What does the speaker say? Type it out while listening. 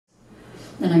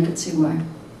then I could see why.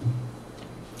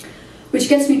 Which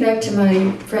gets me back to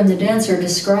my friend the dancer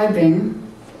describing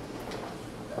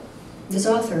this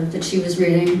author that she was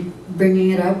reading,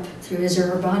 bringing it up through his or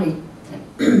her body,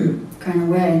 that kind of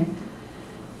way.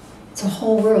 It's a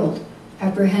whole world,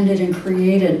 apprehended and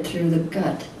created through the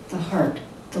gut, the heart,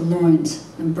 the loins,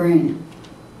 the brain,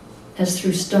 as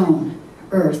through stone,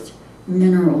 earth,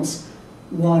 minerals,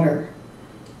 water,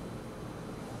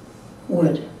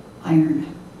 wood,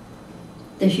 iron.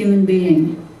 The human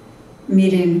being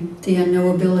meeting the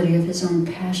unknowability of his own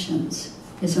passions,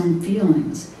 his own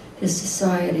feelings, his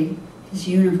society, his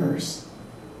universe,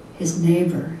 his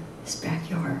neighbor, his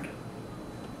backyard.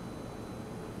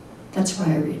 That's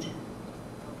why I read.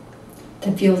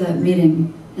 To feel that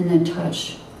meeting and that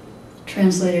touch,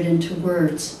 translated into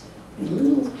words,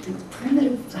 little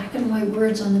primitive black and white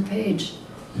words on the page,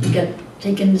 get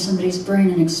taken into somebody's brain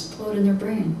and explode in their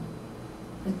brain.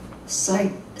 Like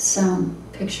sight, sound,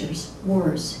 pictures,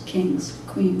 wars, kings,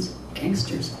 queens,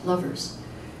 gangsters, lovers,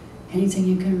 anything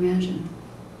you can imagine.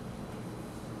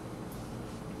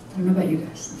 I don't know about you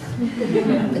guys,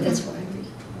 but that's why I read.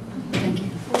 Thank you.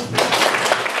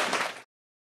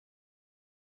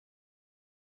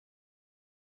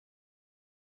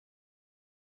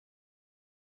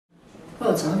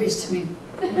 Well, it's obvious to me.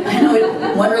 I know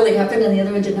one really happened and the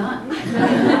other one did not.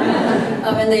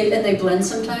 And they blend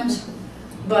sometimes.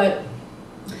 But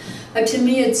to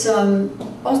me, it's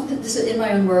also, this is in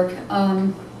my own work.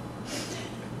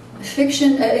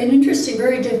 Fiction, an interesting,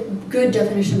 very good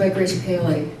definition by Grace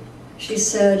Paley. She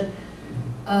said,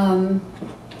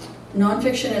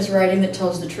 nonfiction is writing that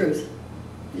tells the truth,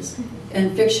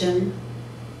 and fiction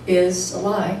is a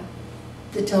lie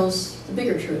that tells the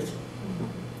bigger truth.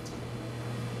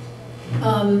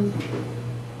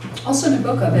 Also in a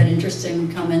book I've had an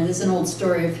interesting comment. This is an old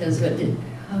story of his, but I'm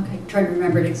trying to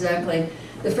remember it exactly.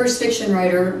 The first fiction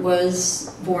writer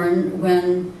was born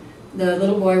when the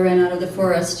little boy ran out of the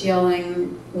forest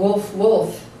yelling, "Wolf,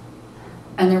 wolf,"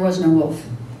 and there was no wolf.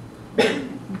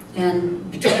 And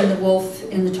between the wolf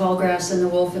in the tall grass and the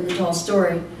wolf in the tall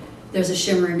story, there's a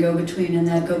shimmering go-between, and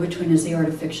that go-between is the art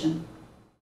of fiction.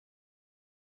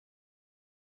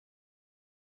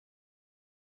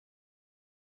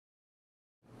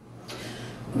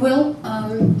 Well,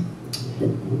 a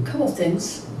couple of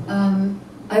things.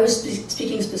 I was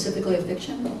speaking specifically of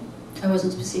fiction. I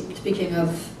wasn't speaking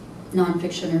of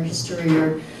nonfiction or history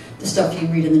or the stuff you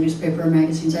read in the newspaper or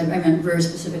magazines. I meant very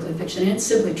specifically fiction. And it's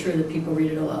simply true that people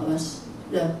read it a lot less.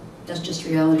 That's just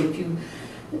reality. If you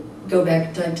go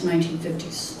back to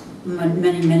 1950s,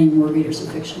 many, many more readers of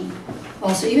fiction.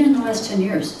 Also, even in the last 10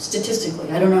 years,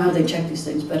 statistically, I don't know how they check these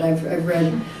things, but I've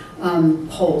read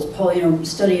polls,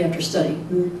 study after study,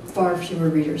 far fewer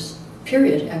readers,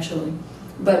 period, actually,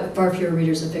 but far fewer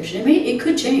readers of fiction. It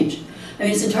could change. I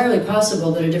mean, it's entirely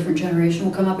possible that a different generation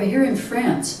will come up. I hear in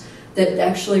France that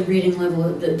actually reading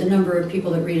level, the number of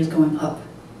people that read is going up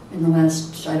in the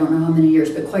last, I don't know how many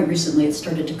years, but quite recently it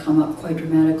started to come up quite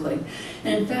dramatically.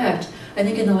 And in fact, I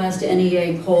think in the last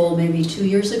NEA poll, maybe 2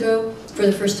 years ago, for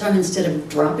the first time, instead of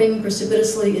dropping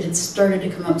precipitously, it had started to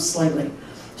come up slightly.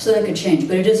 So that could change,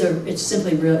 but it's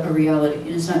simply a reality,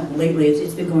 and it's not lately,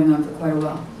 it's been going on for quite a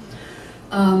while.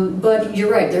 But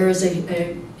you're right, there is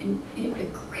a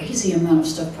crazy amount of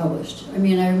stuff published. I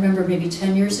mean, I remember maybe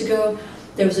 10 years ago,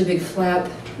 there was a big flap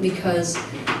because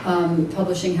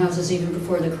publishing houses, even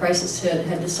before the crisis hit,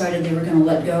 had decided they were going to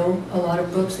let go a lot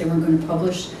of books. They weren't going to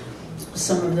publish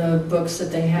some of the books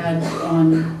that they had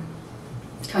on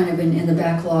kind of in the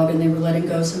backlog, and they were letting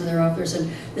go some of their authors, and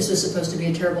this was supposed to be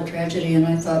a terrible tragedy, and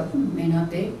I thought, may not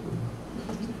be.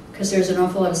 Because there's an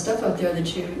awful lot of stuff out there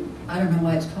that I don't know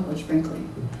why it's published, frankly.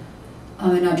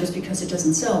 And not just because it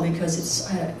doesn't sell, because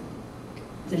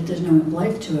there's no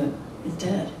life to it. It's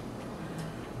dead.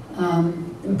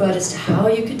 But as to how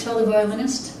you could tell the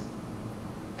violinist,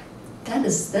 that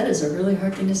is a really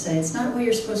hard thing to say. It's not what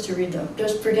you're supposed to read, though.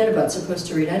 Just forget about supposed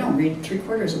to read. I don't read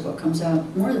 3/4 of a book comes out,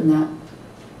 more than that.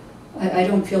 I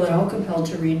don't feel at all compelled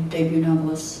to read debut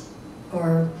novelists,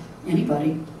 or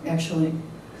anybody, actually.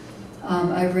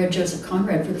 I read Joseph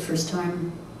Conrad for the first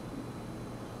time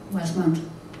last month.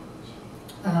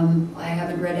 I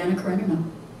haven't read Anna Karenina.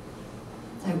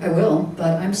 I will,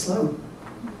 but I'm slow.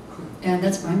 And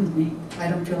that's fine with me. I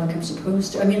don't feel like I'm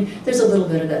supposed to. I mean, there's a little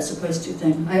bit of that supposed to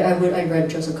thing. I read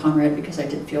Joseph Conrad because I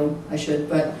did feel I should,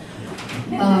 but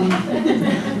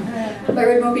I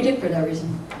read Moby Dick for that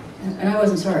reason. And I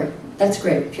wasn't sorry. That's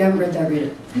great. If you haven't read that, read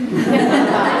it.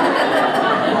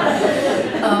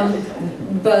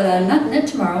 But not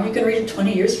tomorrow. You can read it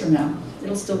 20 years from now.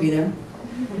 It'll still be there.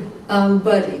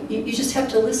 But you just have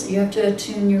to listen. You have to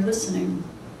attune your listening.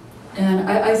 And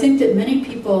I think that many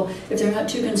people, if they're not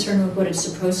too concerned with what it's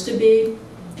supposed to be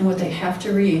and what they have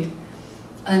to read,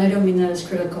 and I don't mean that as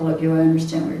critical of you, I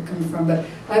understand where you're coming from, but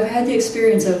I've had the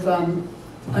experience of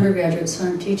undergraduates who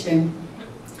I'm teaching,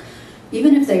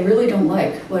 even if they really don't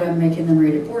like what I'm making them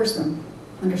read, it bores them,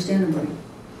 understandably.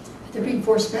 They're being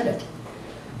force-fed it.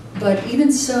 But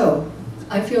even so,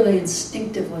 I feel they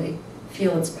instinctively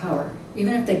feel its power.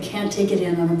 Even if they can't take it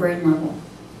in on a brain level,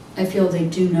 I feel they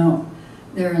do know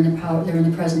they're in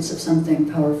the presence of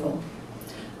something powerful.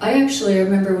 I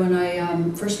remember when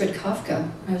I first read Kafka,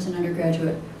 when I was an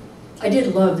undergraduate, I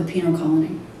did love the Penal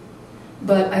Colony,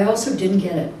 but I also didn't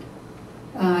get it.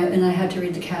 And I had to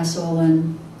read The Castle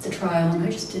and The Trial, and I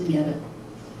just didn't get it.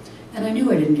 And I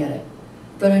knew I didn't get it,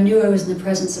 but I knew I was in the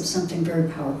presence of something very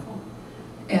powerful.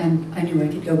 And I knew I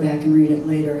could go back and read it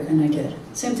later, and I did.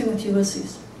 Same thing with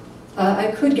Ulysses.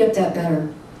 I could get that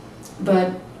better,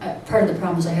 but part of the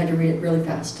problem is I had to read it really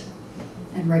fast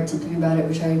and write something about it,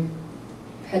 which I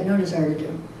had no desire to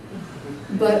do.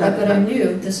 But I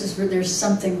knew there's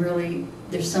something really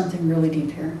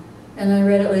deep here. And I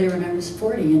read it later when I was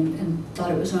 40 and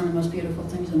thought it was one of the most beautiful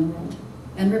things in the world.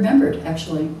 And remembered,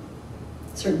 actually,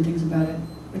 certain things about it,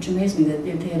 which amazed me that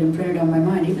they had imprinted on my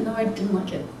mind, even though I didn't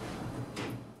like it.